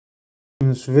In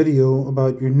this video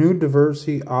about your new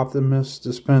Diversey Optimus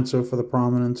dispenser for the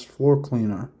Prominence floor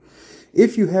cleaner.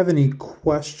 If you have any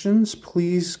questions,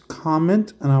 please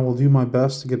comment and I will do my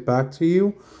best to get back to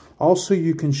you. Also,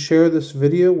 you can share this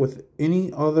video with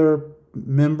any other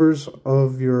members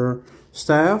of your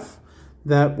staff.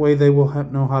 That way they will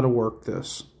know how to work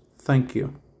this. Thank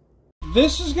you.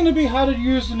 This is going to be how to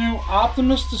use the new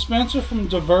Optimus dispenser from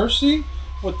Diversey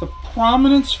with the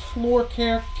Prominence floor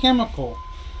care chemical.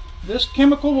 This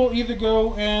chemical will either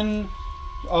go in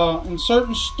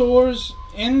certain stores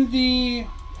in the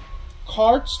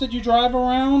carts that you drive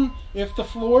around, if the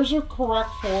floors are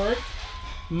correct for it,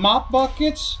 mop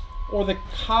buckets, or the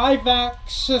Vac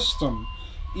system.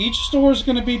 Each store is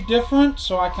going to be different,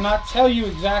 so I cannot tell you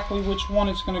exactly which one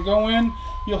it's going to go in.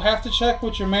 You'll have to check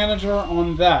with your manager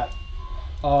on that.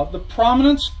 The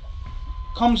Prominence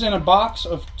comes in a box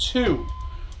of 2.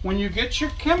 When you get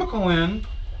your chemical in,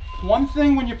 one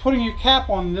thing when you're putting your cap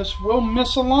on, this will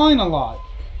misalign a lot.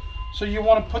 So you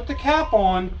want to put the cap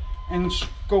on and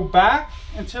go back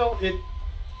until it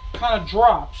kind of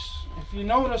drops. If you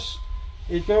notice,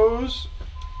 it goes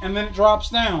and then it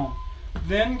drops down.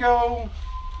 Then go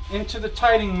into the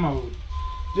tightening mode.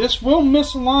 This will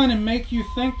misalign and make you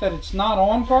think that it's not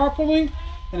on properly,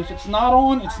 and if it's not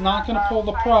on, it's not going to pull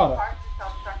the product.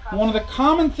 One of the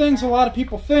common things a lot of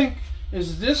people think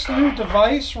is this new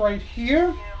device right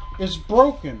here is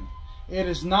broken. It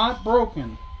is not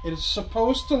broken. It is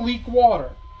supposed to leak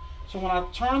water. So when I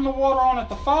turn the water on at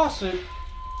the faucet,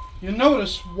 you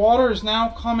notice water is now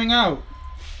coming out.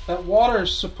 That water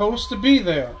is supposed to be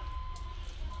there.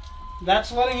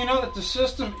 That's letting you know that the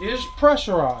system is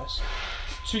pressurized.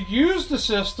 To use the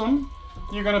system,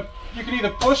 you can either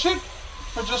push it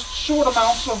for just short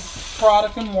amounts of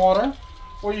product and water,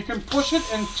 or you can push it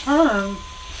and turn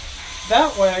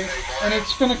that way, and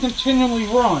it's going to continually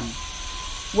run.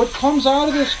 What comes out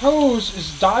of this hose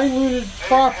is diluted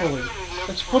properly.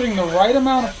 It's putting the right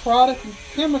amount of product and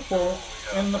chemical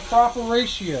in the proper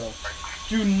ratio.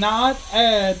 Do not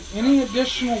add any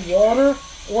additional water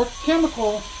or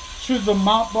chemical to the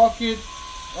mop bucket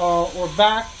or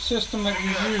vac system that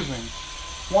you're using.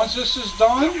 Once this is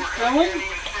done filling,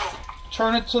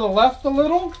 turn it to the left a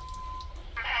little.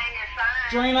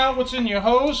 Drain out what's in your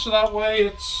hose so that way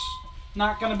it's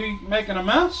not going to be making a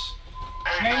mess.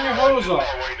 Hang your hose up.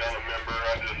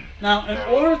 Now, in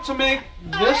order to make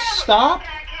this stop,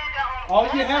 all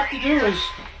you have to do is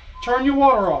turn your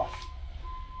water off.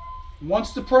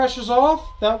 Once the pressure's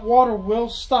off, that water will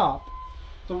stop.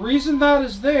 The reason that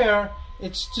is there,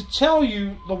 it's to tell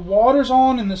you the water's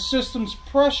on and the system's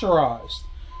pressurized.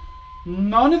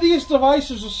 None of these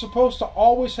devices are supposed to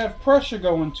always have pressure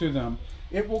going to them.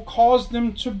 It will cause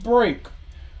them to break.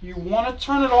 You want to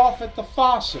turn it off at the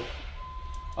faucet.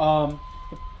 Like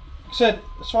I said,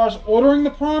 as far as ordering the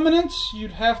Prominence,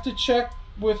 you'd have to check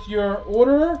with your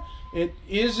orderer. It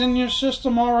is in your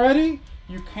system already.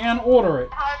 You can order it.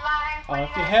 If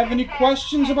you have any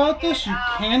questions about this, you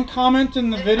can comment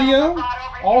in the video.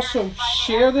 Also,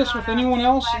 share this with anyone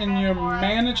else in your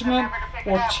management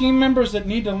or team members that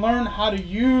need to learn how to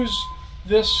use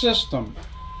this system.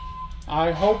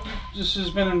 I hope this has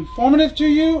been informative to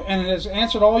you and it has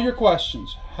answered all your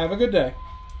questions. Have a good day.